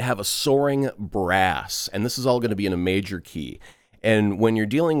 but we're going to have a soaring brass, and this is all going to be in a major key. And when you're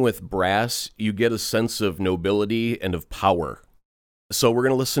dealing with brass, you get a sense of nobility and of power. So we're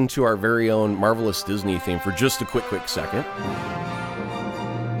going to listen to our very own Marvelous Disney theme for just a quick second.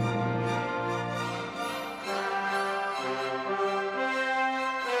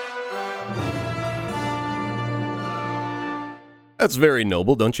 That's very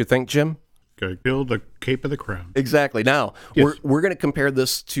noble, don't you think, Jim? Build the Cape of the Crown. Exactly. Now, yes. we're going to compare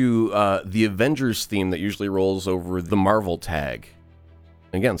this to the Avengers theme that usually rolls over the Marvel tag.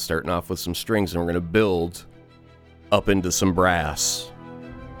 Again, starting off with some strings, and we're going to build up into some brass.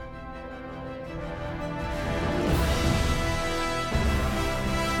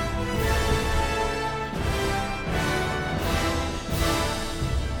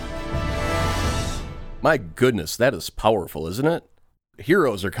 My goodness, that is powerful, isn't it?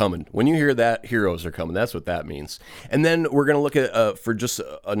 Heroes are coming. When you hear that, heroes are coming. That's what that means. And then we're going to look at, for just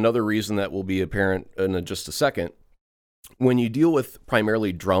another reason that will be apparent in just a second, when you deal with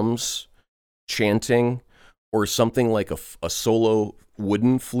primarily drums, chanting, or something like a solo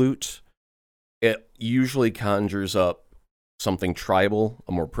wooden flute, it usually conjures up something tribal,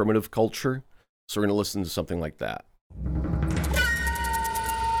 a more primitive culture. So we're going to listen to something like that.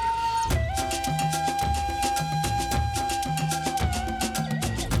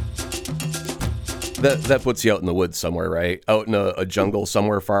 That puts you out in the woods somewhere, right? Out in a jungle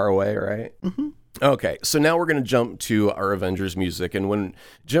somewhere far away, right? Mm-hmm. Okay, so now we're going to jump to our Avengers music. And when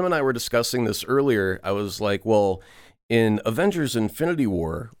Jim and I were discussing this earlier, I was like, well, in Avengers Infinity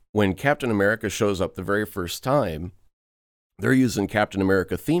War, when Captain America shows up the very first time, they're using Captain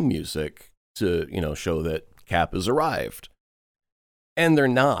America theme music to, show that Cap has arrived. And they're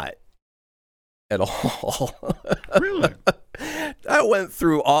not. at all. Really? I went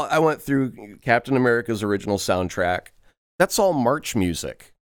through Captain America's original soundtrack. That's all march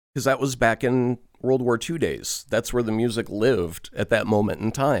music, because that was back in World War II days. That's where the music lived at that moment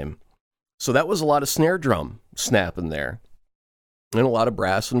in time. So that was a lot of snare drum snapping there, and a lot of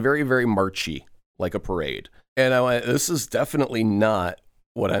brass, and very, very marchy, like a parade. And I went, this is definitely not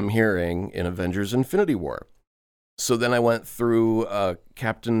what I'm hearing in Avengers Infinity War. So then I went through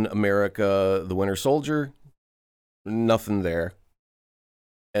Captain America, the Winter Soldier, nothing there.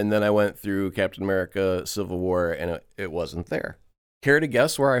 And then I went through Captain America, Civil War, and it wasn't there. Care to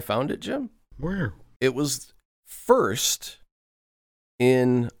guess where I found it, Jim? Where? It was first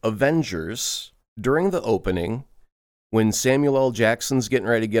in Avengers during the opening when Samuel L. Jackson's getting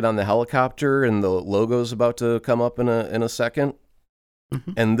ready to get on the helicopter and the logo's about to come up in a second.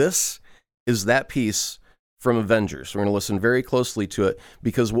 Mm-hmm. And this is that piece from Avengers. We're going to listen very closely to it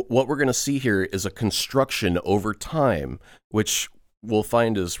because what we're going to see here is a construction over time, which we'll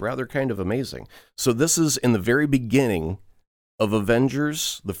find is rather kind of amazing. So this is in the very beginning of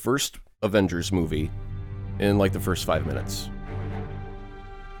Avengers, the first Avengers movie, in like the first 5 minutes.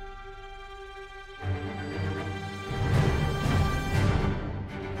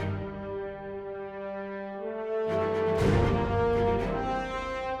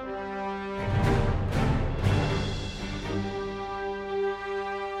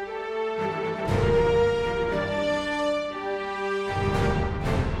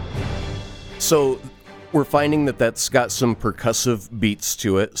 So we're finding that that's got some percussive beats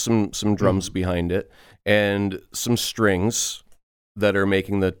to it, some drums behind it, and some strings that are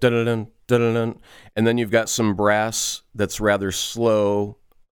making the dun-dun-dun, dun-dun-dun. And then you've got some brass that's rather slow,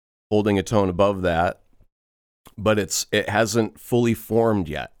 holding a tone above that, but it hasn't fully formed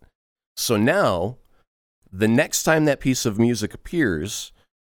yet. So now, the next time that piece of music appears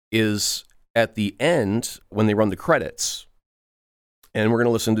is at the end when they run the credits. And we're going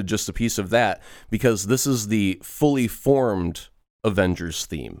to listen to just a piece of that because this is the fully formed Avengers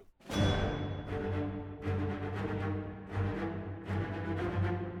theme.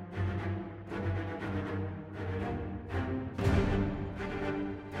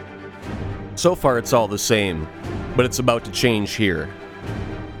 So far, it's all the same, but it's about to change here.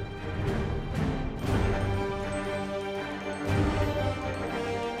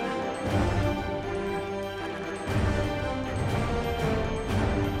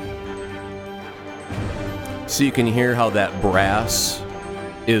 So you can hear how that brass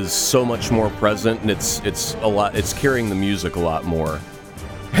is so much more present, and it's carrying the music a lot more.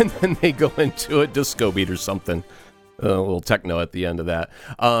 And then they go into a disco beat or something, a little techno at the end of that.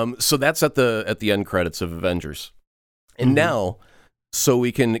 So that's at the end credits of Avengers. And now, so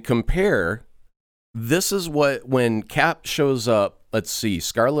we can compare. This is when Cap shows up. Let's see,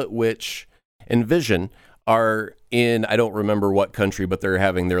 Scarlet Witch and Vision are in, I don't remember what country, but they're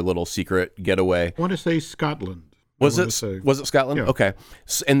having their little secret getaway. I want to say Scotland. Was it Scotland? Yeah. Okay.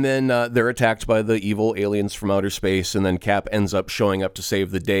 And then they're attacked by the evil aliens from outer space, and then Cap ends up showing up to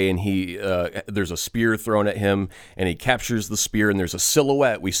save the day, and there's a spear thrown at him, and he captures the spear, and there's a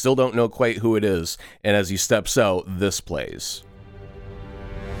silhouette. We still don't know quite who it is, and as he steps out, this plays.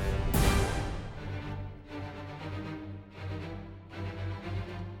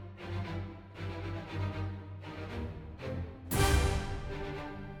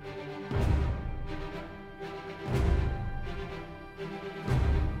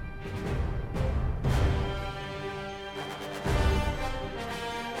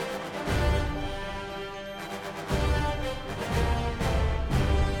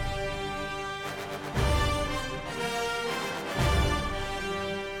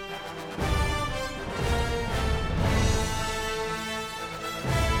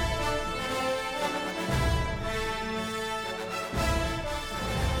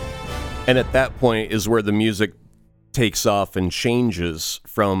 And at that point is where the music takes off and changes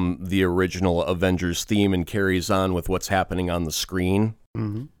from the original Avengers theme and carries on with what's happening on the screen.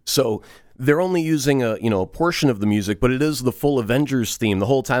 Mm-hmm. So they're only using a portion of the music, but it is the full Avengers theme. The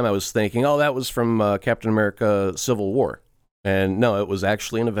whole time I was thinking, oh, that was from Captain America Civil War. And no, it was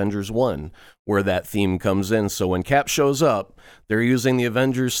actually in Avengers 1 where that theme comes in. So when Cap shows up, they're using the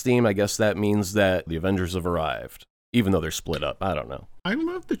Avengers theme. I guess that means that the Avengers have arrived, even though they're split up. I don't know. I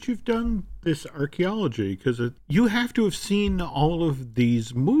love that you've done this archaeology because you have to have seen all of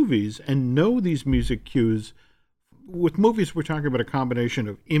these movies and know these music cues. With movies, we're talking about a combination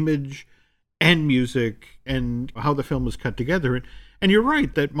of image and music and how the film is cut together. And you're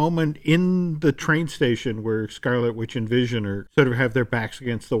right, that moment in the train station where Scarlet Witch and Vision are sort of have their backs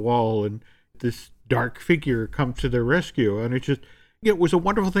against the wall and this dark figure comes to their rescue. And it was a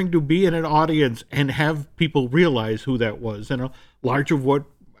wonderful thing to be in an audience and have people realize who that was. And a large of what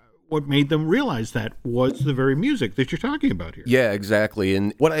made them realize that was the very music that you're talking about here. Yeah, exactly.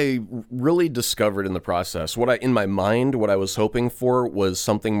 And what I really discovered in the process, in my mind, what I was hoping for was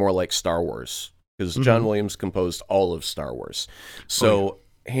something more like Star Wars, because John Williams composed all of Star Wars. So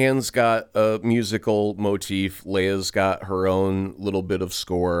Han's got a musical motif, Leia's got her own little bit of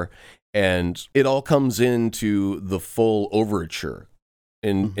score, and it all comes into the full overture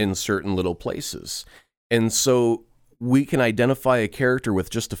in certain little places. And so we can identify a character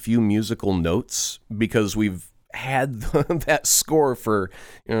with just a few musical notes because we've had that score for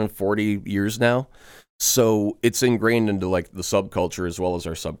 40 years now. So it's ingrained into like the subculture as well as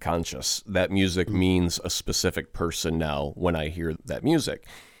our subconscious. That music means a specific person now when I hear that music.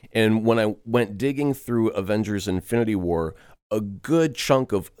 And when I went digging through Avengers Infinity War, a good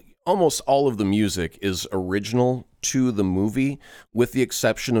chunk of almost all of the music is original to the movie, with the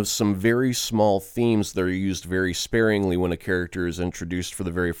exception of some very small themes that are used very sparingly when a character is introduced for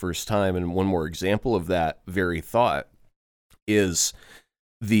the very first time. And one more example of that very thought is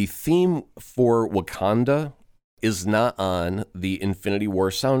the theme for Wakanda is not on the Infinity War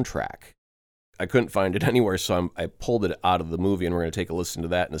soundtrack. I couldn't find it anywhere, so I pulled it out of the movie, and we're going to take a listen to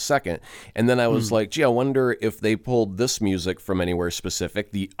that in a second. And then I was like, gee, I wonder if they pulled this music from anywhere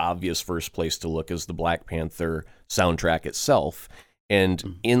specific. The obvious first place to look is the Black Panther soundtrack itself.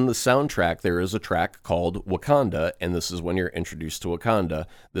 And in the soundtrack, there is a track called Wakanda, and this is when you're introduced to Wakanda,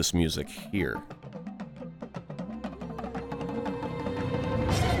 this music here.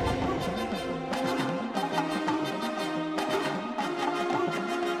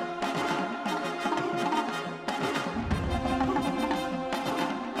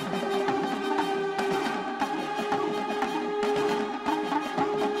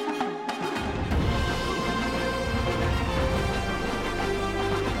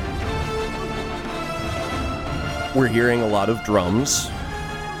 We're hearing a lot of drums.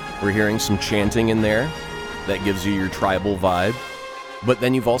 We're hearing some chanting in there that gives you your tribal vibe. But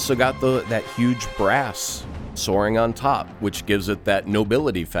then you've also got that huge brass soaring on top, which gives it that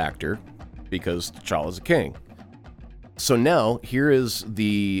nobility factor because T'Challa's a king. So now here is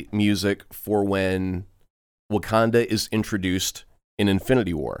the music for when Wakanda is introduced in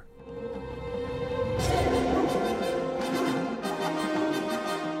Infinity War.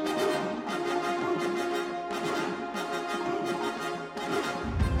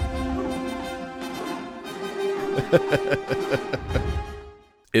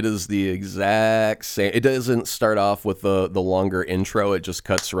 It is the exact same. It doesn't start off with the longer intro. It just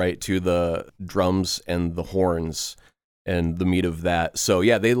cuts right to the drums and the horns and the meat of that. So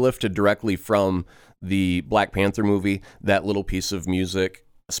yeah, they lifted directly from the Black Panther movie, that little piece of music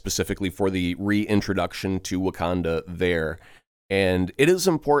specifically for the reintroduction to Wakanda there. And it is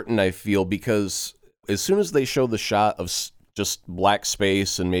important, I feel, because as soon as they show the shot of just black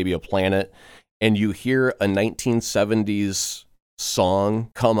space and maybe a planet, and you hear a 1970s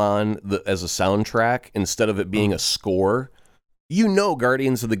song come on as a soundtrack instead of it being a score, you know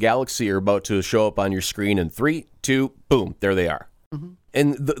Guardians of the Galaxy are about to show up on your screen in 3, 2, boom, there they are.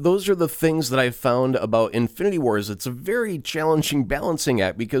 And those are the things that I've found about Infinity Wars. It's a very challenging balancing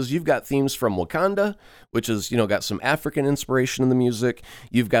act because you've got themes from Wakanda, which is, got some African inspiration in the music.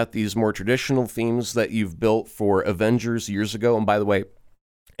 You've got these more traditional themes that you've built for Avengers years ago. And by the way,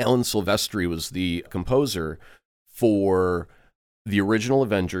 Alan Silvestri was the composer for the original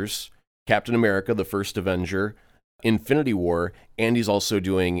Avengers, Captain America, the first Avenger, Infinity War, and he's also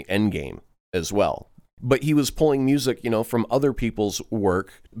doing Endgame as well. But he was pulling music, from other people's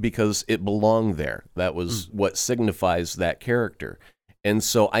work because it belonged there. That was what signifies that character. And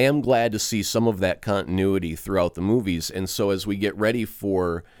so I am glad to see some of that continuity throughout the movies. And so as we get ready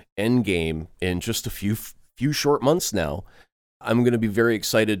for Endgame in just a few short months now, I'm going to be very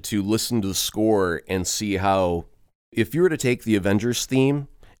excited to listen to the score and see how, if you were to take the Avengers theme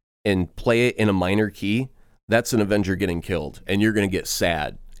and play it in a minor key, that's an Avenger getting killed, and you're going to get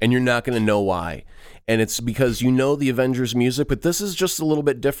sad, and you're not going to know why. And it's because the Avengers music, but this is just a little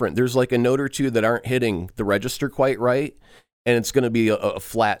bit different. There's like a note or two that aren't hitting the register quite right, and it's going to be a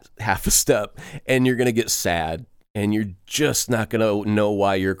flat half a step, and you're going to get sad, and you're just not going to know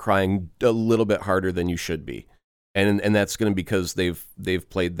why you're crying a little bit harder than you should be. And that's going to be because they've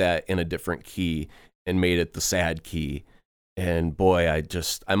played that in a different key and made it the sad key. And boy,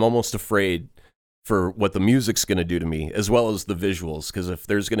 I'm almost afraid for what the music's going to do to me, as well as the visuals, because if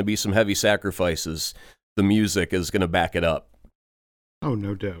there's going to be some heavy sacrifices, the music is going to back it up. Oh,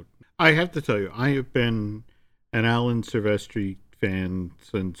 no doubt. I have to tell you, I have been an Alan Silvestri fan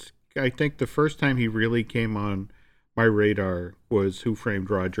since, I think, the first time he really came on my radar was Who Framed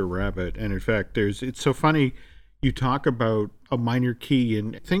Roger Rabbit. And in fact, it's so funny. You talk about a minor key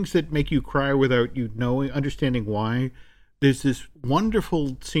and things that make you cry without you understanding why. There's this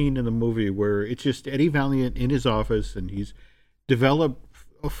wonderful scene in the movie where it's just Eddie Valiant in his office, and he's developed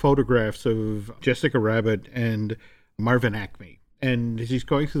photographs of Jessica Rabbit and Marvin Acme. And as he's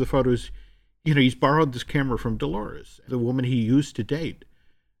going through the photos, he's borrowed this camera from Dolores, the woman he used to date.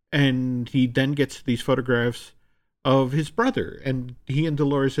 And he then gets these photographs of his brother, and he and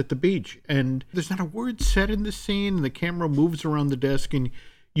Dolores at the beach. And there's not a word said in this scene, and the camera moves around the desk, and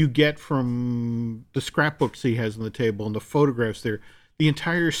you get from the scrapbooks he has on the table and the photographs there, the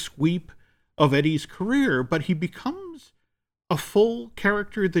entire sweep of Eddie's career, but he becomes a full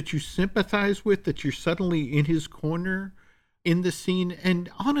character that you sympathize with, that you're suddenly in his corner in the scene.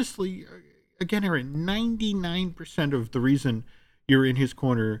 And honestly, again, Aaron, 99% of the reason you're in his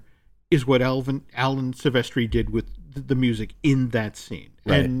corner is what Alan Silvestri did with the music in that scene.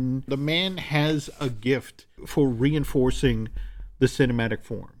 Right. And the man has a gift for reinforcing the cinematic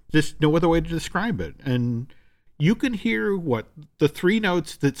form. There's no other way to describe it. And you can hear the 3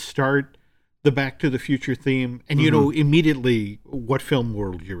 notes that start the Back to the Future theme, and you know immediately what film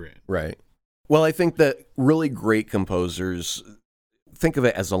world you're in. Right. Well, I think that really great composers think of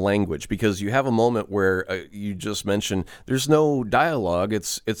it as a language, because you have a moment where you just mentioned there's no dialogue.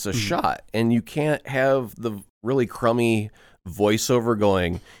 It's a shot, and you can't have the really crummy voiceover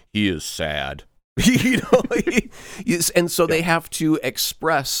going, he is sad. And so they have to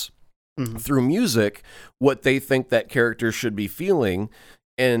express through music what they think that character should be feeling,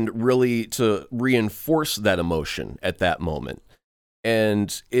 and really to reinforce that emotion at that moment.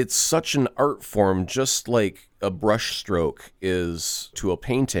 And it's such an art form, just like a brush stroke is to a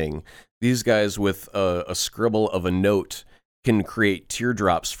painting. These guys with a scribble of a note can create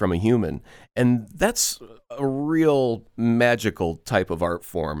teardrops from a human. And that's a real magical type of art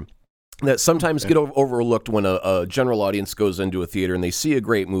form that sometimes get overlooked when a general audience goes into a theater and they see a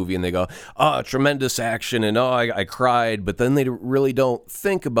great movie and they go, tremendous action, and I cried. But then they really don't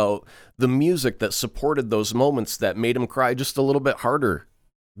think about the music that supported those moments that made them cry just a little bit harder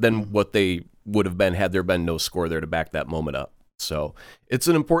than what they would have been had there been no score there to back that moment up. So it's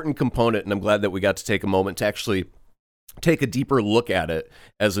an important component, and I'm glad that we got to take a moment to actually take a deeper look at it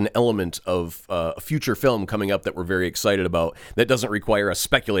as an element of a future film coming up that we're very excited about, that doesn't require us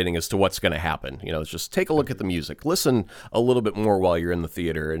speculating as to what's going to happen. It's just take a look at the music, listen a little bit more while you're in the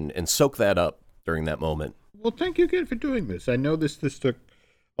theater, and soak that up during that moment. Well, thank you again for doing this. I know this took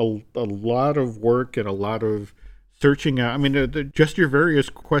a lot of work and a lot of searching out. I mean, just your various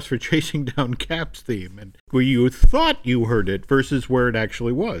quests for chasing down Cap's theme, and where you thought you heard it versus where it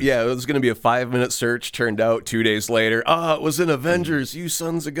actually was. Yeah, it was going to be a 5-minute search. Turned out 2 days later, it was in Avengers, you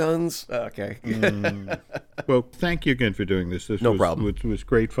sons of guns. Okay. Well, thank you again for doing this. No problem. It was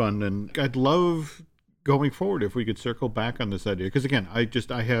great fun, and I'd love going forward if we could circle back on this idea. Because again,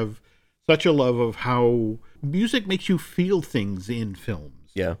 I have such a love of how music makes you feel things in films.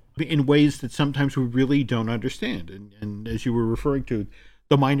 Yeah. In ways that sometimes we really don't understand. And as you were referring to,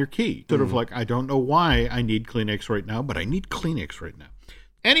 the minor key, sort of like, I don't know why I need Kleenex right now, but I need Kleenex right now.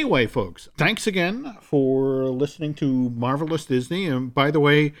 Anyway, folks, thanks again for listening to Marvelous Disney. And by the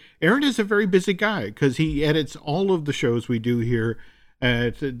way, Aaron is a very busy guy because he edits all of the shows we do here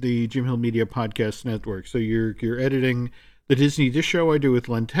at the Jim Hill Media Podcast Network. So you're editing the Disney Dish Show I do with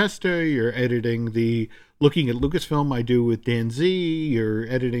Len Testa. You're editing the Looking at Lucasfilm I do with Dan Z. You're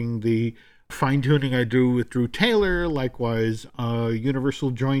editing the Fine Tuning I do with Drew Taylor. Likewise, Universal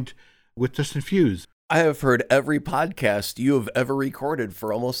Joint with Dustin Fuse. I have heard every podcast you have ever recorded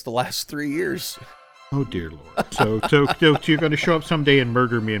for almost the last 3 years. Oh, dear Lord. So you're going to show up someday and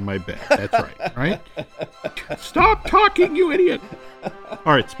murder me in my bed. That's right? Stop talking, you idiot.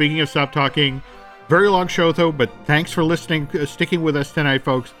 All right, speaking of stop talking, very long show, though, but thanks for listening, sticking with us tonight,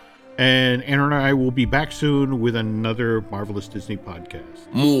 folks. And Aaron and I will be back soon with another Marvelous Disney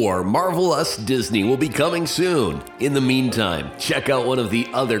podcast. More Marvelous Disney will be coming soon. In the meantime, check out one of the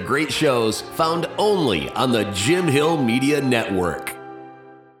other great shows found only on the Jim Hill Media Network.